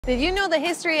Did you know the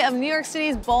history of New York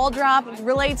City's ball drop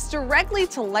relates directly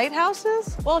to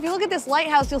lighthouses? Well, if you look at this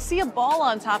lighthouse, you'll see a ball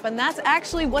on top, and that's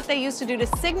actually what they used to do to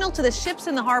signal to the ships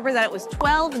in the harbor that it was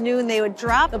 12 noon. They would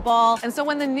drop the ball. And so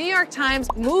when the New York Times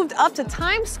moved up to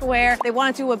Times Square, they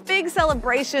wanted to do a big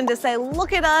celebration to say,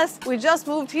 look at us, we just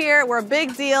moved here, we're a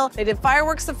big deal. They did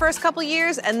fireworks the first couple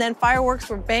years, and then fireworks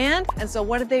were banned. And so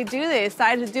what did they do? They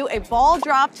decided to do a ball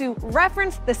drop to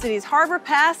reference the city's harbor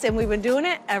past, and we've been doing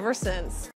it ever since.